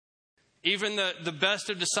Even the best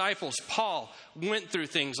of disciples, Paul, went through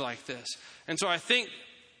things like this. And so I think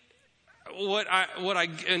what I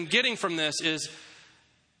am getting from this is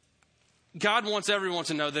God wants everyone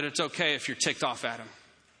to know that it's okay if you're ticked off at him.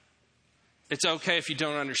 It's okay if you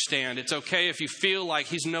don't understand. It's okay if you feel like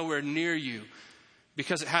he's nowhere near you,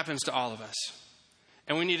 because it happens to all of us.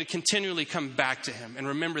 And we need to continually come back to him and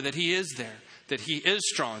remember that he is there, that he is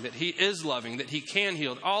strong, that he is loving, that he can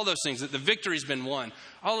heal, all those things, that the victory's been won,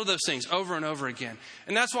 all of those things over and over again.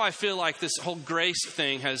 And that's why I feel like this whole grace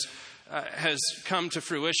thing has come to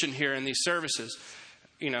fruition here in these services.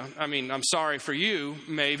 You know, I mean, I'm sorry for you,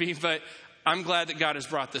 maybe, but I'm glad that God has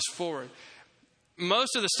brought this forward.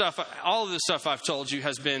 Most of the stuff, all of the stuff I've told you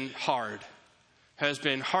has been hard, has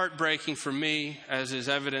been heartbreaking for me, as is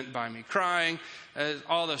evident by me crying,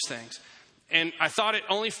 all those things. And I thought it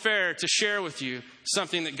only fair to share with you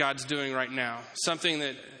something that God's doing right now, something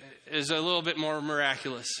that is a little bit more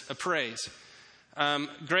miraculous, a praise.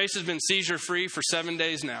 Grace has been seizure-free for 7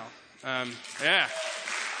 days now. Yeah.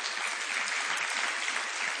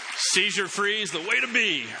 Seizure-free is the way to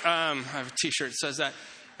be. I have a t-shirt that says that.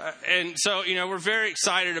 And so, you know, we're very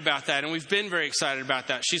excited about that, and we've been very excited about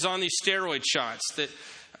that. She's on these steroid shots that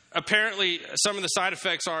apparently some of the side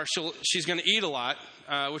effects are she's going to eat a lot,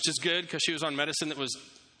 which is good because she was on medicine that was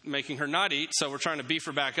making her not eat. So we're trying to beef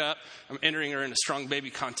her back up. I'm entering her in a strong baby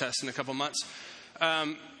contest in a couple months.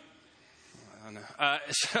 I don't know.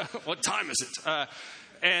 So what time is it?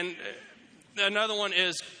 And another one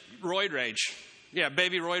is roid rage. Yeah,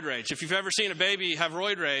 baby roid rage. If you've ever seen a baby have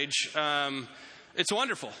roid rage, it's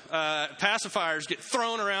wonderful. Pacifiers get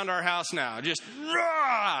thrown around our house now. Just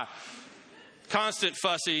rah! Constant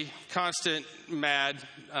fussy, constant mad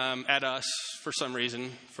at us for some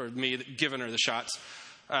reason, for me giving her the shots,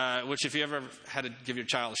 which if you ever had to give your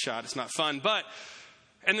child a shot, it's not fun.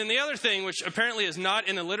 And then the other thing, which apparently is not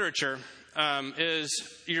in the literature, is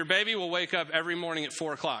your baby will wake up every morning at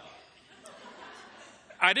 4 o'clock.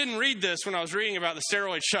 I didn't read this when I was reading about the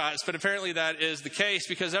steroid shots, but apparently that is the case,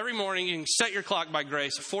 because every morning you can set your clock by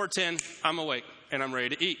Grace. At 4:10, I'm awake and I'm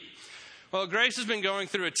ready to eat. Well, Grace has been going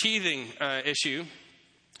through a teething issue.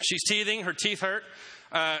 She's teething. Her teeth hurt.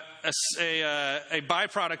 A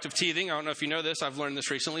byproduct of teething, I don't know if you know this, I've learned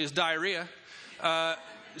this recently, is diarrhea.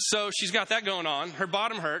 So she's got that going on. Her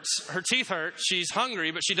bottom hurts. Her teeth hurt. She's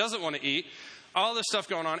hungry, but she doesn't want to eat. All this stuff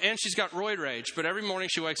going on. And she's got roid rage. But every morning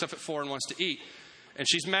she wakes up at 4 and wants to eat. And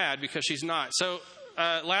she's mad because she's not. So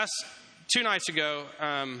last 2 nights ago,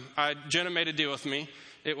 Jenna made a deal with me.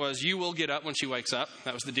 It was, you will get up when she wakes up.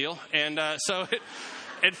 That was the deal. And so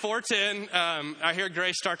at 4:10, I hear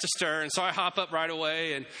Grace start to stir. And so I hop up right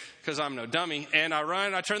away, and because I'm no dummy. And I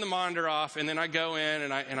run, I turn the monitor off, and then I go in,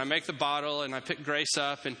 and I make the bottle, and I pick Grace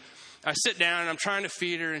up. And I sit down, and I'm trying to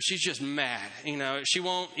feed her, and she's just mad. You know, she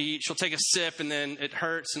won't eat. She'll take a sip, and then it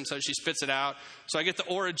hurts, and so she spits it out. So I get the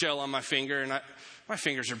Orajel on my finger, and my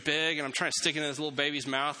fingers are big, and I'm trying to stick it in this little baby's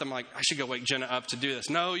mouth. I'm like, I should go wake Jenna up to do this.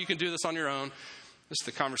 No, you can do this on your own. This is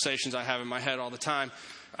the conversations I have in my head all the time.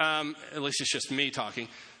 At least it's just me talking.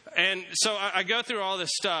 And so I go through all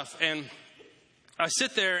this stuff, and I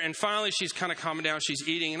sit there, and finally she's kind of calming down. She's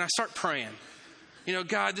eating, and I start praying. You know,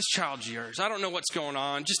 God, this child's yours. I don't know what's going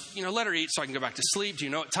on. Just, you know, let her eat so I can go back to sleep. Do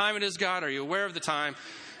you know what time it is, God? Are you aware of the time?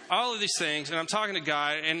 All of these things. And I'm talking to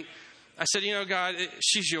God, and I said, you know, God,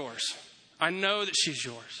 she's yours. I know that she's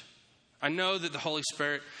yours. I know that the Holy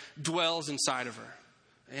Spirit dwells inside of her.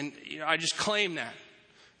 And you know, I just claim that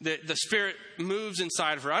the Spirit moves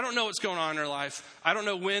inside of her. I don't know what's going on in her life. I don't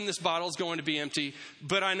know when this bottle is going to be empty,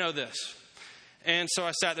 but I know this. And so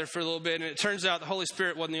I sat there for a little bit, and it turns out the Holy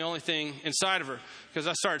Spirit wasn't the only thing inside of her, because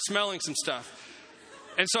I started smelling some stuff.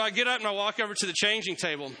 And so I get up and I walk over to the changing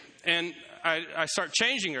table, and I start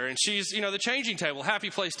changing her. And she's, you know, the changing table, happy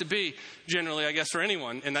place to be, generally, I guess, for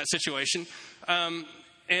anyone in that situation.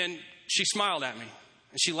 And she smiled at me,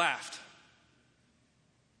 and she laughed.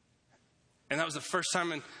 And that was the first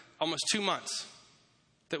time in almost 2 months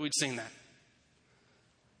that we'd seen that.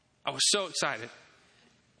 I was so excited.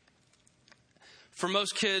 For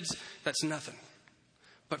most kids, that's nothing.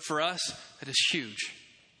 But for us, that is huge.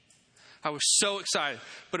 I was so excited,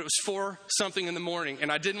 but it was 4-something in the morning,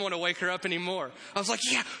 and I didn't want to wake her up anymore. I was like,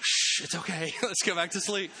 yeah, shh, it's okay. Let's go back to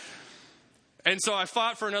sleep. And so I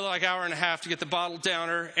fought for another hour and a half to get the bottle down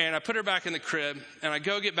her, and I put her back in the crib, and I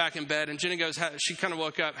go get back in bed, and Jenny goes, she kind of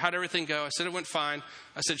woke up. How'd everything go? I said, it went fine.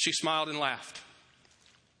 I said, she smiled and laughed.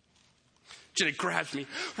 Jenny grabs me.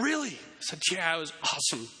 Really? I said, yeah, it was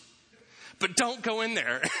awesome. But don't go in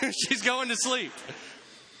there. She's going to sleep.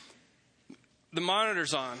 The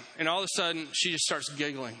monitor's on, and all of a sudden, she just starts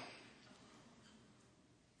giggling.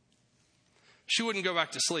 She wouldn't go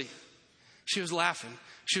back to sleep. she was laughing.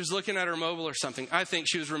 She was looking at her mobile or something. I think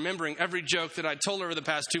she was remembering every joke that I told her over the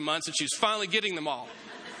past 2 months, and she was finally getting them all.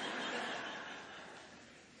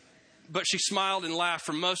 But she smiled and laughed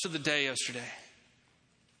for most of the day yesterday.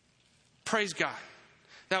 Praise God.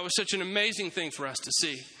 That was such an amazing thing for us to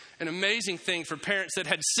see. An amazing thing for parents that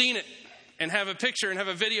had seen it and have a picture and have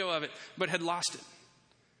a video of it, but had lost it.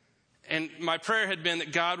 And my prayer had been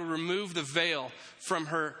that God would remove the veil from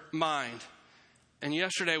her mind. And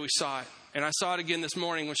yesterday we saw it. And I saw it again this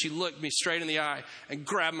morning when she looked me straight in the eye and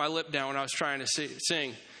grabbed my lip down when I was trying to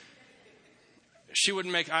sing. She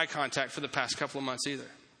wouldn't make eye contact for the past couple of months either.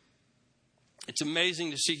 It's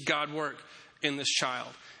amazing to see God work in this child.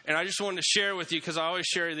 And I just wanted to share with you, because I always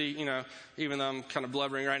share the, even though I'm kind of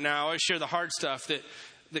blubbering right now, I always share the hard stuff,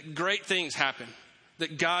 that great things happen,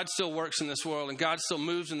 that God still works in this world and God still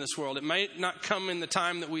moves in this world. It may not come in the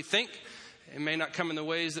time that we think. It may not come in the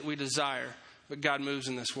ways that we desire, but God moves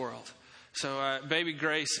in this world. So baby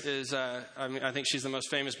Grace is, I think she's the most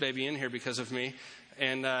famous baby in here because of me.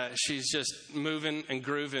 And she's just moving and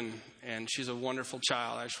grooving, and she's a wonderful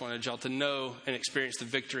child. I just wanted y'all to know and experience the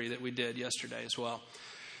victory that we did yesterday as well.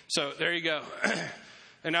 So there you go.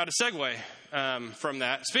 And now to segue from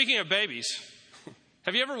that. Speaking of babies,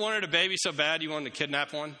 have you ever wanted a baby so bad you wanted to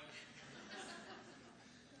kidnap one?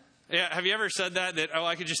 Yeah, have you ever said that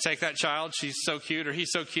I could just take that child, she's so cute, or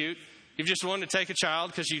he's so cute? You've just wanted to take a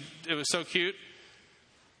child because it was so cute?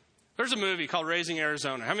 There's a movie called Raising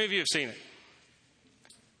Arizona. How many of you have seen it?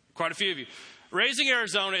 Quite a few of you. Raising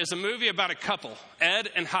Arizona is a movie about a couple, Ed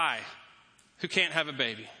and Hy, who can't have a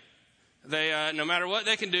baby. They, no matter what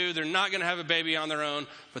they can do, they're not going to have a baby on their own,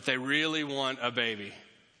 but they really want a baby.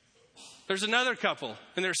 There's another couple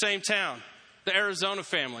in their same town, the Arizona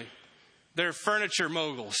family. They're furniture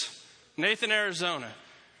moguls. Nathan, Arizona.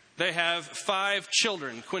 They have 5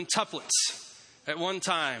 children, quintuplets, at one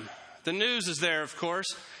time. The news is there, of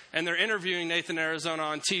course, and they're interviewing Nathan, Arizona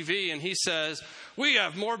on TV, and he says, "We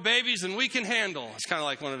have more babies than we can handle." It's kind of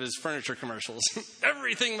like one of his furniture commercials.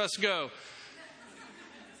 Everything must go.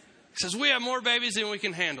 He says, "We have more babies than we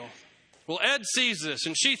can handle." Well, Ed sees this,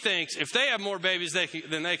 and she thinks if they have more babies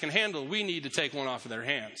than they can handle, we need to take one off of their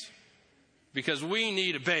hands because we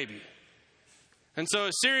need a baby. And so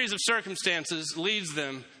a series of circumstances leads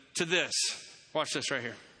them to this. Watch this right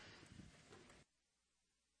here.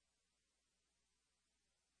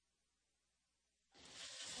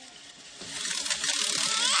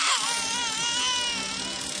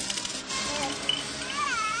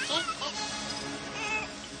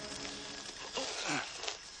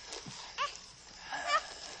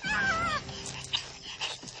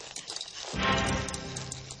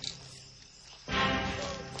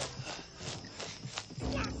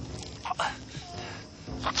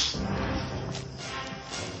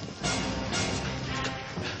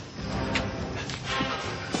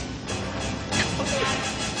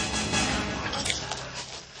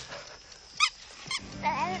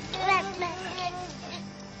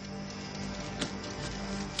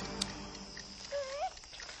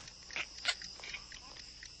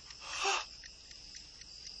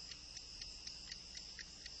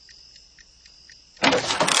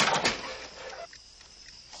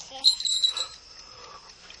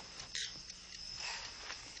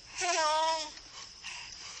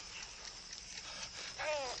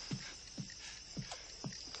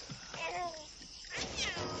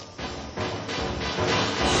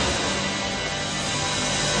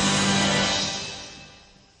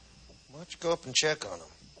 Go up and check on them.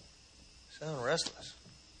 Sound restless.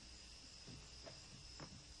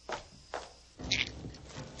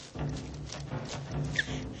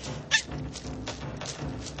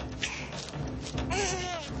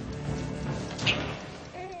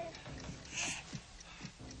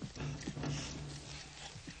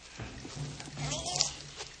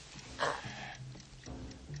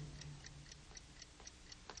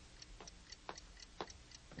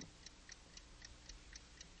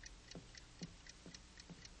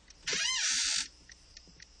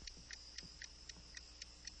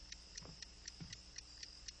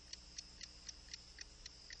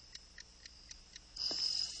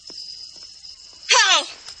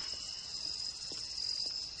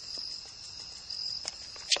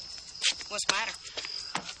 What's the matter?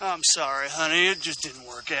 I'm sorry, honey. It just didn't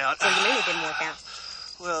work out. What do you mean it didn't work out?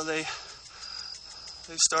 Well, they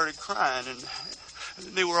started crying, and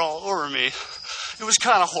they were all over me. It was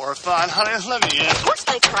kind of horrifying, honey. Let me in. Of course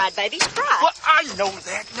they cried, babies cried. Well, I know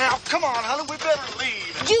that now. Come on, honey. We better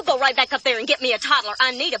leave. You go right back up there and get me a toddler.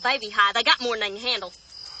 I need a baby, Hy. They got more than they can handle.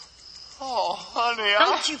 Oh, honey.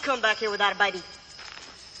 Don't you come back here without a baby.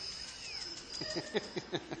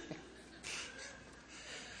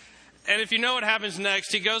 And if you know what happens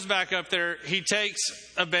next, he goes back up there, he takes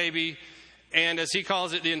a baby, and as he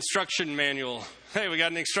calls it, the instruction manual. Hey, we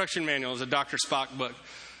got an instruction manual. It's a Dr. Spock book.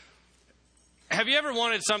 Have you ever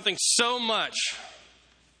wanted something so much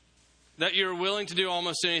that you're willing to do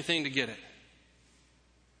almost anything to get it?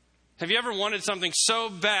 Have you ever wanted something so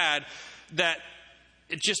bad that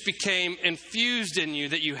it just became infused in you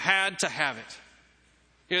that you had to have it?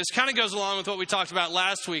 You know, this kind of goes along with what we talked about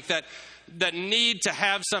last week, that need to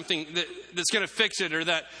have something that's going to fix it, or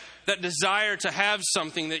that desire to have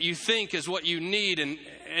something that you think is what you need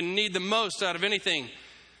and need the most out of anything.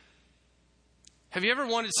 Have you ever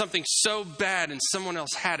wanted something so bad and someone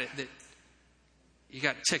else had it that you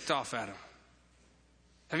got ticked off at them?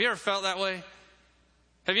 Have you ever felt that way?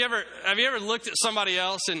 Have you ever looked at somebody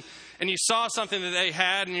else and you saw something that they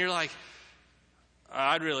had and you're like,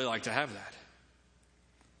 I'd really like to have that.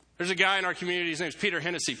 There's a guy in our community, his name's Peter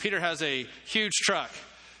Hennessy. Peter has a huge truck.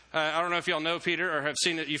 I don't know if y'all know Peter or have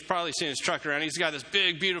seen it. You've probably seen his truck around. He's got this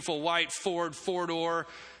big, beautiful white Ford four-door,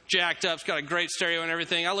 jacked up. It's got a great stereo and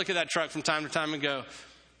everything. I look at that truck from time to time and go,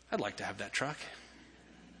 I'd like to have that truck.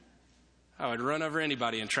 I would run over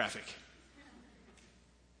anybody in traffic.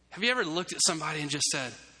 Have you ever looked at somebody and just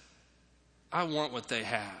said, I want what they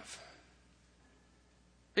have?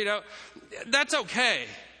 You know, that's okay.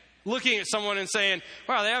 Looking at someone and saying,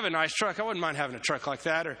 wow, they have a nice truck. I wouldn't mind having a truck like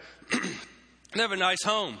that. Or they have a nice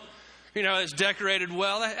home. You know, it's decorated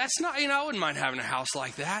well. That's not, I wouldn't mind having a house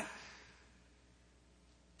like that.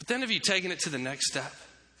 But then have you taken it to the next step?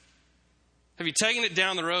 Have you taken it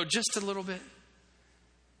down the road just a little bit?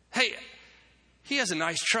 Hey, he has a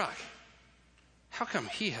nice truck. How come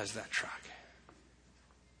he has that truck?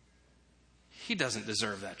 He doesn't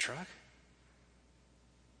deserve that truck.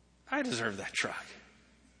 I deserve that truck.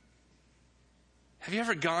 Have you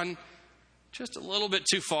ever gone just a little bit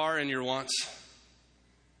too far in your wants,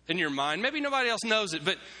 in your mind? Maybe nobody else knows it,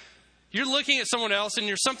 but you're looking at someone else and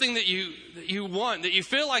you're something that you want, that you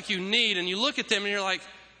feel like you need, and you look at them and you're like,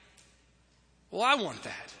 well, I want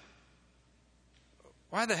that.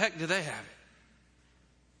 Why the heck do they have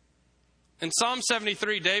it? In Psalm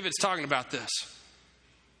 73, David's talking about this.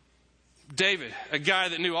 David, a guy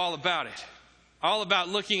that knew all about it, all about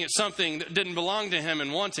looking at something that didn't belong to him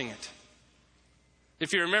and wanting it.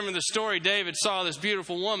 If you remember the story, David saw this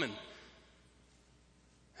beautiful woman,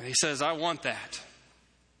 and he says, I want that,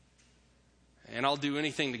 and I'll do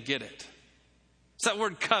anything to get it. It's that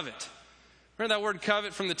word covet. Remember that word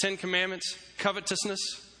covet from the Ten Commandments? Covetousness.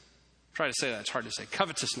 Try to say that. It's hard to say.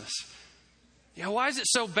 Covetousness. Yeah, why is it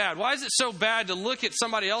so bad? Why is it so bad to look at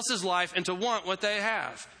somebody else's life and to want what they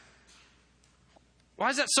have? Why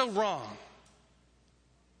is that so wrong?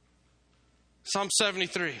 Psalm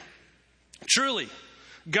 73. Truly,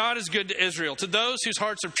 God is good to Israel, to those whose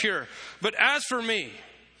hearts are pure. But as for me,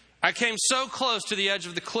 I came so close to the edge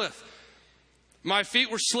of the cliff. My feet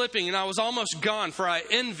were slipping and I was almost gone, for I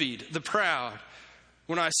envied the proud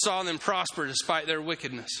when I saw them prosper despite their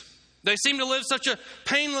wickedness. They seem to live such a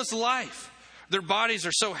painless life. Their bodies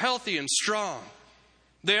are so healthy and strong.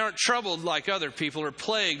 They aren't troubled like other people or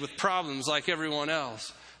plagued with problems like everyone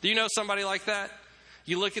else. Do you know somebody like that?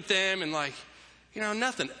 You look at them and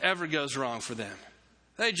nothing ever goes wrong for them.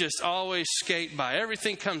 They just always skate by.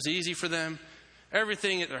 Everything comes easy for them.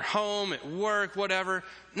 Everything at their home, at work, whatever.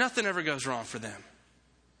 Nothing ever goes wrong for them.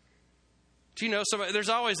 Do you know somebody? There's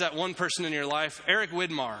always that one person in your life. Eric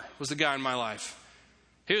Widmar was the guy in my life.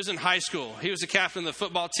 He was in high school. He was the captain of the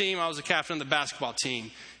football team. I was the captain of the basketball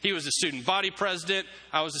team. He was the student body president.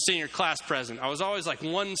 I was the senior class president. I was always like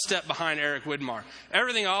one step behind Eric Widmar.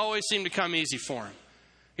 Everything always seemed to come easy for him.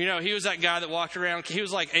 You know, he was that guy that walked around. He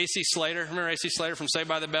was like A.C. Slater. Remember A.C. Slater from Saved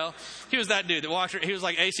by the Bell? He was that dude that walked around. He was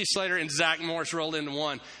like A.C. Slater and Zach Morris rolled into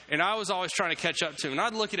one. And I was always trying to catch up to him. And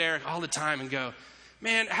I'd look at Eric all the time and go,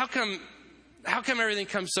 man, how come everything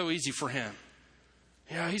comes so easy for him?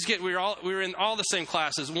 You know, we were in all the same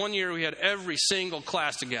classes. One year we had every single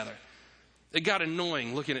class together. It got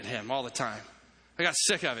annoying looking at him all the time. I got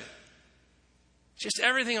sick of it. Just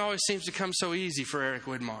everything always seems to come so easy for Eric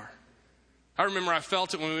Widmar. I remember I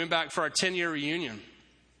felt it when we went back for our 10-year reunion.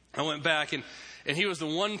 I went back and he was the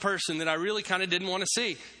one person that I really kind of didn't want to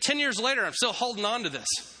see. 10 years later, I'm still holding on to this.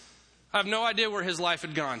 I have no idea where his life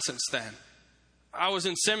had gone since then. I was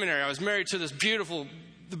in seminary. I was married to this beautiful,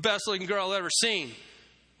 the best looking girl I've ever seen.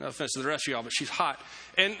 No offense to the rest of y'all, but she's hot.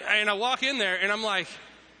 And I walk in there and I'm like,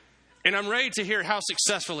 and I'm ready to hear how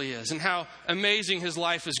successful he is and how amazing his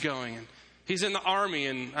life is going. And he's in the Army,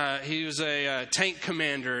 and he was a tank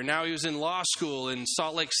commander. And now he was in law school in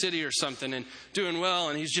Salt Lake City or something and doing well.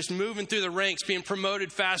 And he's just moving through the ranks, being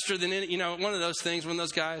promoted faster than any, one of those things, one of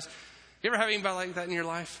those guys. You ever have anybody like that in your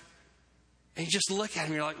life? And you just look at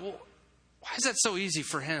him, you're like, well, why is that so easy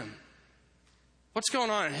for him? What's going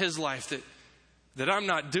on in his life that I'm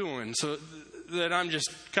not doing, so that I'm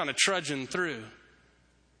just kind of trudging through?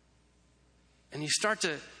 And you start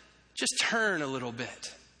to just turn a little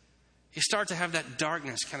bit. You start to have that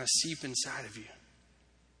darkness kind of seep inside of you.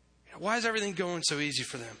 Why is everything going so easy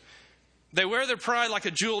for them? They wear their pride like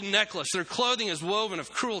a jeweled necklace. Their clothing is woven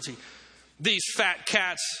of cruelty. These fat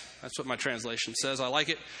cats, that's what my translation says, I like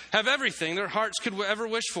it, have everything their hearts could ever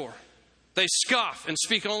wish for. They scoff and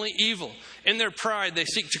speak only evil. In their pride, they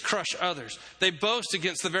seek to crush others. They boast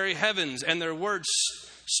against the very heavens, and their words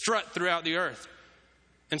strut throughout the earth.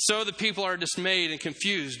 And so the people are dismayed and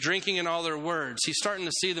confused, drinking in all their words. He's starting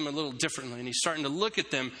to see them a little differently, and he's starting to look at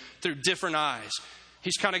them through different eyes.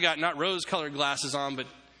 He's kind of got not rose-colored glasses on, but,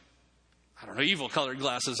 I don't know, evil-colored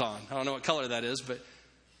glasses on. I don't know what color that is, but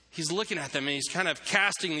he's looking at them, and he's kind of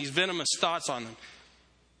casting these venomous thoughts on them.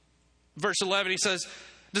 Verse 11, he says,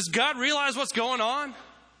 does God realize what's going on?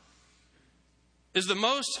 Is the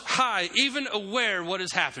Most High even aware what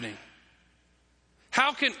is happening?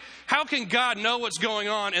 How can God know what's going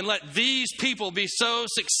on and let these people be so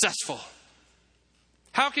successful?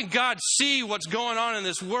 How can God see what's going on in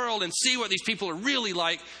this world and see what these people are really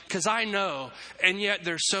like? Because I know, and yet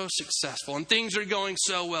they're so successful and things are going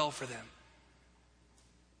so well for them.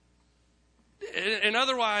 An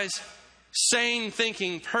otherwise sane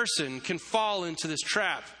thinking person can fall into this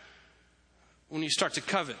trap when you start to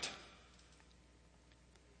covet.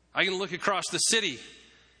 I can look across the city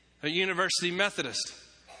at University Methodist,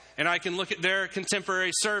 and I can look at their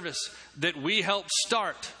contemporary service that we helped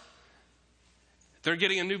start. They're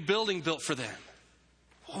getting a new building built for them.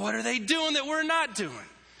 What are they doing that we're not doing?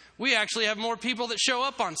 We actually have more people that show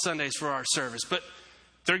up on Sundays for our service, but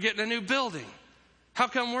they're getting a new building. How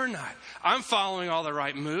come we're not? I'm following all the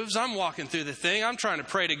right moves. I'm walking through the thing. I'm trying to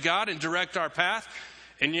pray to God and direct our path.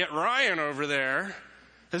 And yet Ryan over there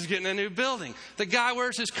is getting a new building. The guy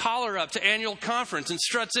wears his collar up to annual conference and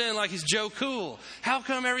struts in like he's Joe Cool. How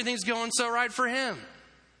come everything's going so right for him?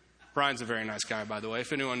 Ryan's a very nice guy, by the way,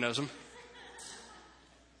 if anyone knows him.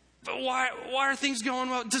 But why are things going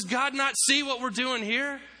well? Does God not see what we're doing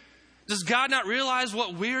here? Does God not realize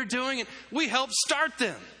what we're doing? And we helped start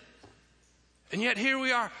them. And yet here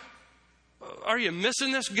we are. Are you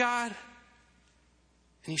missing this, God?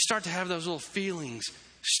 And you start to have those little feelings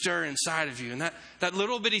stir inside of you. And that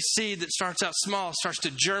little bitty seed that starts out small starts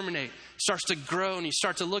to germinate, starts to grow. And you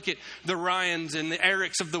start to look at the Ryans and the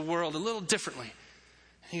Erics of the world a little differently.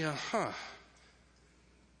 And you go,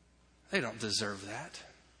 they don't deserve that.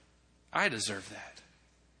 I deserve that.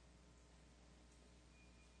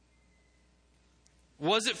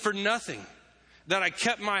 Was it for nothing that I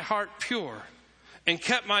kept my heart pure and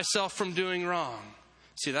kept myself from doing wrong?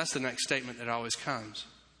 See, that's the next statement that always comes.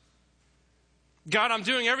 God, I'm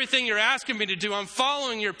doing everything you're asking me to do. I'm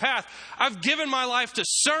following your path. I've given my life to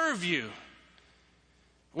serve you.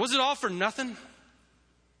 Was it all for nothing?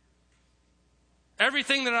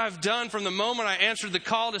 Everything that I've done from the moment I answered the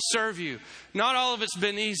call to serve you, not all of it's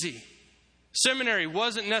been easy. Seminary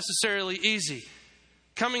wasn't necessarily easy.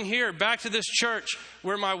 Coming here, back to this church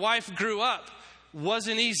where my wife grew up,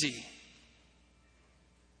 wasn't easy.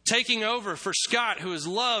 Taking over for Scott, who is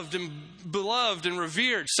loved and beloved and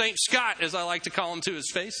revered, Saint Scott, as I like to call him to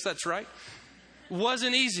his face, that's right,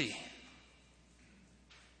 wasn't easy.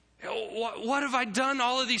 What have I done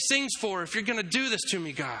all of these things for if you're going to do this to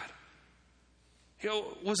me, God?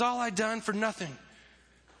 Was all I done for nothing?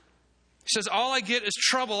 He says, all I get is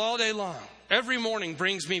trouble all day long. Every morning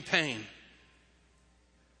brings me pain.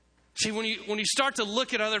 See, when you start to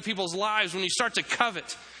look at other people's lives, when you start to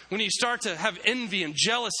covet, when you start to have envy and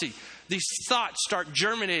jealousy, these thoughts start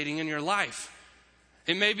germinating in your life.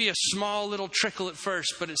 It may be a small little trickle at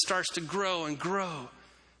first, but it starts to grow and grow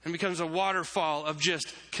and becomes a waterfall of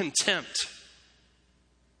just contempt.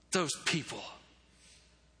 Those people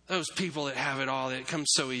that have it all, that it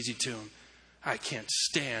comes so easy to them. I can't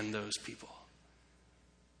stand those people.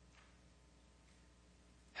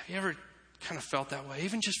 Have you ever kind of felt that way,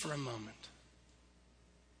 even just for a moment?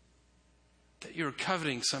 That you were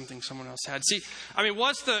coveting something someone else had. See, I mean,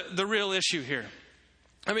 what's the real issue here?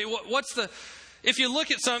 I mean, if you look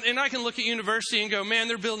at something, and I can look at university and go, man,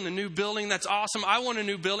 they're building a new building. That's awesome. I want a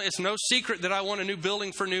new building. It's no secret that I want a new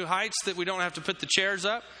building for New Heights, that we don't have to put the chairs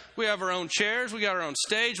up. We have our own chairs. We got our own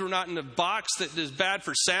stage. We're not in a box that is bad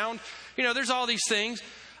for sound. There's all these things.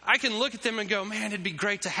 I can look at them and go, man, it'd be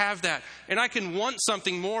great to have that. And I can want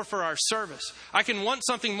something more for our service. I can want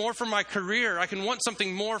something more for my career. I can want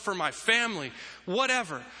something more for my family.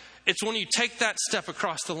 Whatever. It's when you take that step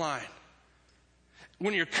across the line.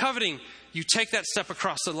 When you're coveting, you take that step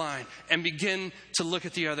across the line and begin to look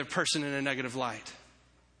at the other person in a negative light.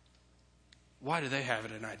 Why do they have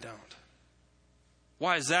it and I don't?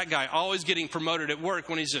 Why is that guy always getting promoted at work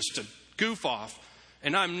when he's just a goof off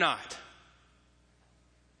and I'm not?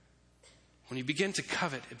 When you begin to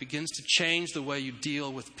covet, it begins to change the way you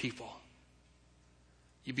deal with people.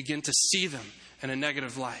 You begin to see them in a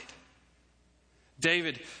negative light.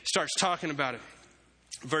 David starts talking about it.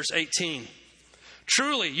 Verse 18.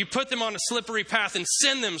 Truly, you put them on a slippery path and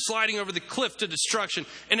send them sliding over the cliff to destruction.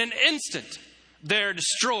 In an instant, they're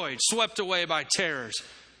destroyed, swept away by terrors.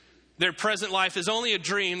 Their present life is only a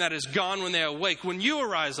dream that is gone when they awake. When you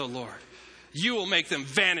arise, O Lord, you will make them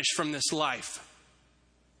vanish from this life.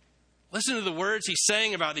 Listen to the words he's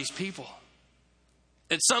saying about these people.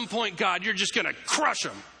 At some point, God, you're just going to crush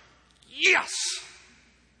them. Yes!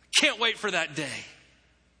 Can't wait for that day.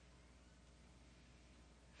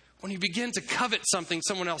 When you begin to covet something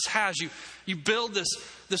someone else has, you build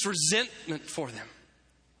this resentment for them.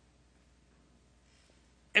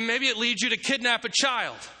 And maybe it leads you to kidnap a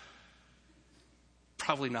child.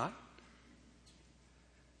 Probably not.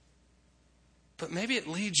 But maybe it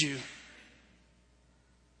leads you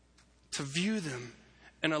to view them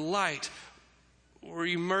in a light where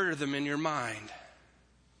you murder them in your mind.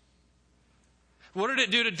 What did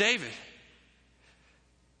it do to David?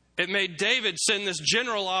 It made David send this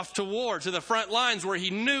general off to war, to the front lines where he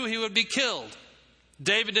knew he would be killed.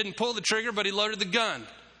 David didn't pull the trigger, but he loaded the gun.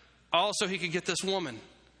 Also, he could get this woman.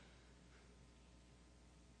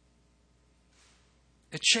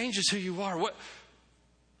 It changes who you are.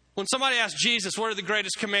 When somebody asks Jesus, what are the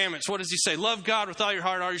greatest commandments? What does he say? Love God with all your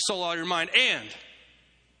heart, all your soul, all your mind, and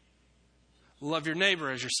love your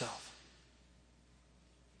neighbor as yourself.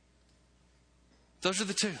 Those are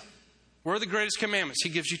the two. What are the greatest commandments? He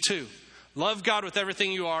gives you two. Love God with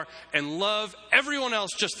everything you are and love everyone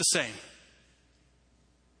else just the same.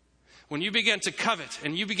 When you begin to covet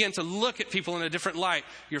and you begin to look at people in a different light,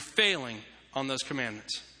 you're failing on those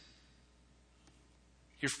commandments.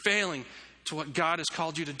 You're failing to what God has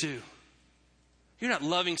called you to do. You're not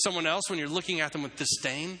loving someone else when you're looking at them with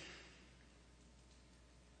disdain.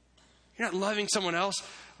 You're not loving someone else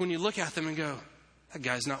when you look at them and go, that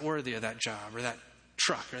guy's not worthy of that job or that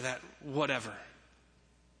truck or that whatever.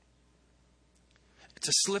 It's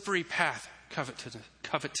a slippery path,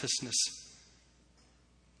 covetousness.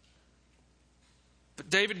 But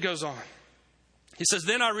David goes on. He says,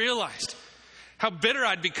 then I realized how bitter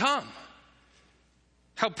I'd become,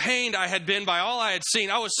 how pained I had been by all I had seen.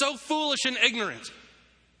 I was so foolish and ignorant.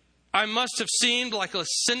 I must have seemed like a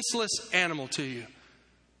senseless animal to you.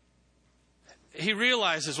 He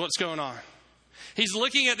realizes what's going on. He's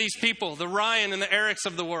looking at these people, the Ryan and the Erics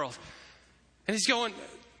of the world. And he's going,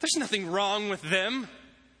 there's nothing wrong with them.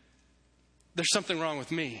 There's something wrong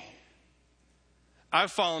with me.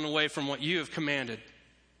 I've fallen away from what you have commanded.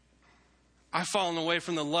 I've fallen away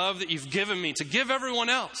from the love that you've given me to give everyone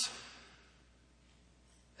else.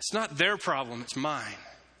 It's not their problem, it's mine.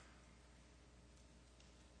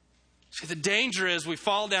 See, the danger is we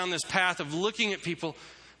fall down this path of looking at people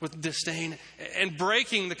with disdain and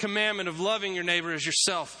breaking the commandment of loving your neighbor as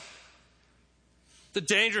yourself. The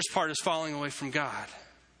dangerous part is falling away from God.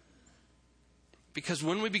 Because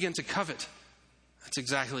when we begin to covet, that's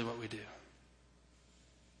exactly what we do.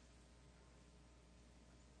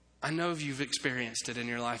 I know you've experienced it in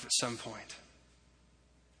your life at some point.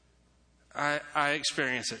 I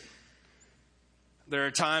experience it. There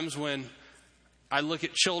are times when I look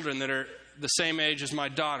at children that are the same age as my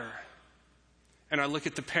daughter, and I look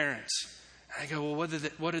at the parents, and I go, well, what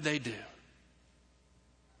did they do?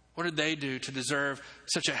 What did they do to deserve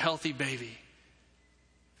such a healthy baby?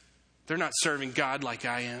 They're not serving God like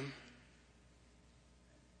I am.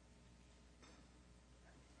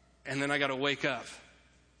 And then I got to wake up.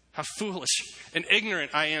 How foolish and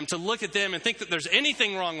ignorant I am to look at them and think that there's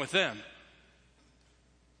anything wrong with them.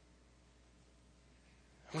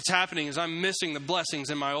 What's happening is I'm missing the blessings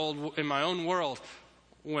in my own world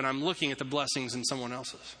when I'm looking at the blessings in someone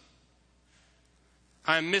else's.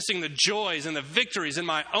 I'm missing the joys and the victories in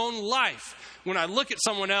my own life when I look at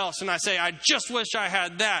someone else and I say, I just wish I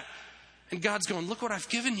had that. And God's going, look what I've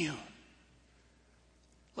given you.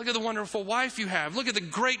 Look at the wonderful wife you have. Look at the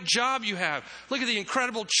great job you have. Look at the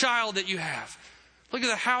incredible child that you have. Look at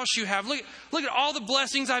the house you have. Look at all the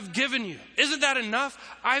blessings I've given you. Isn't that enough?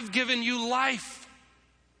 I've given you life.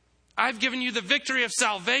 I've given you the victory of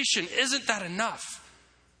salvation. Isn't that enough?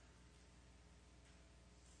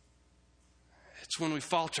 It's when we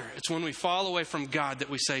falter. It's when we fall away from God that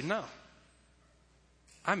we say, no,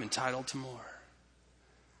 I'm entitled to more.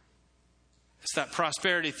 It's that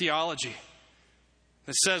prosperity theology.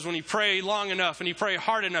 that says when you pray long enough and you pray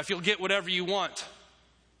hard enough, you'll get whatever you want.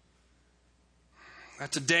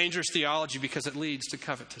 That's a dangerous theology because it leads to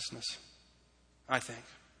covetousness, I think.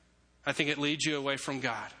 I think it leads you away from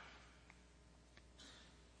God.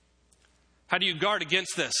 How do you guard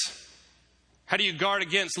against this? How do you guard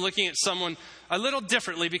against looking at someone a little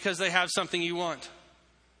differently because they have something you want?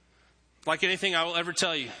 Like anything I will ever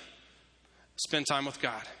tell you, spend time with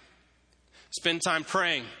God. Spend time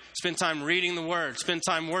praying. Spend time reading the Word. Spend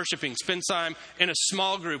time worshiping. Spend time in a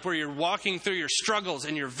small group where you're walking through your struggles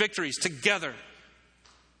and your victories together.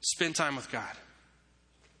 Spend time with God.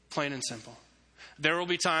 Plain and simple. There will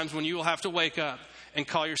be times when you will have to wake up and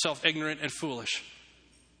call yourself ignorant and foolish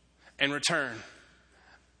and return.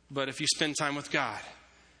 But if you spend time with God,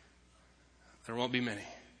 there won't be many.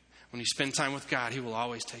 When you spend time with God, He will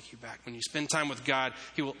always take you back. When you spend time with God,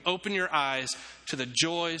 He will open your eyes to the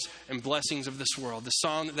joys and blessings of this world. The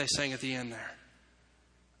song that they sang at the end there.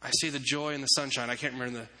 I see the joy and the sunshine. I can't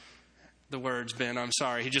remember the words, Ben. I'm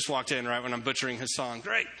sorry. He just walked in right when I'm butchering his song.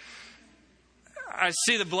 Great. I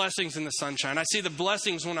see the blessings in the sunshine. I see the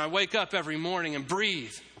blessings when I wake up every morning and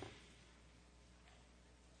breathe.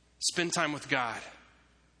 Spend time with God,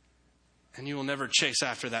 and you will never chase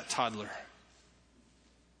after that toddler.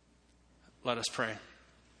 Let us pray.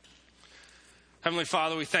 Heavenly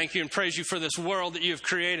Father, we thank you and praise you for this world that you have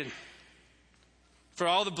created, for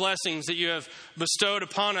all the blessings that you have bestowed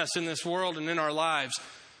upon us in this world and in our lives.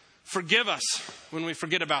 Forgive us when we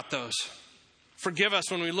forget about those. Forgive us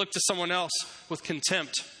when we look to someone else with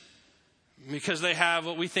contempt because they have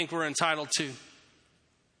what we think we're entitled to.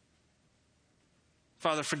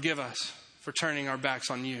 Father, forgive us for turning our backs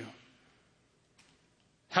on you.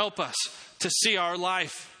 Help us to see our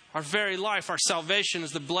life, our very life, our salvation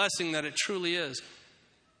as the blessing that it truly is.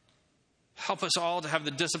 Help us all to have the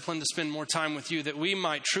discipline to spend more time with you, that we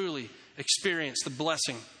might truly experience the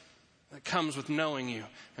blessing that comes with knowing you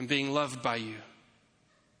and being loved by you.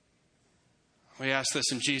 We ask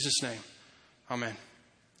this in Jesus' name. Amen.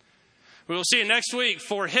 We will see you next week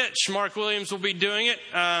for Hitch. Mark Williams will be doing it,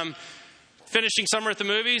 finishing Summer at the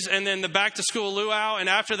Movies, and then the Back to School Luau. And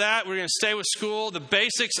after that, we're going to stay with school, the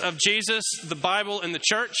basics of Jesus, the Bible, and the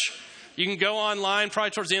church. You can go online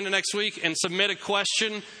probably towards the end of next week and submit a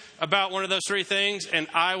question about one of those three things, and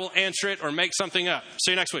I will answer it or make something up.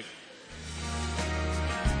 See you next week.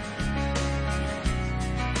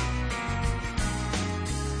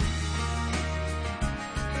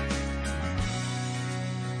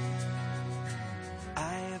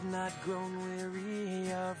 Grown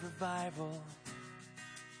weary of revival,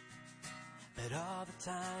 but all the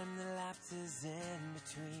time the lapses in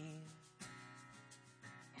between.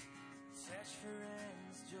 Search for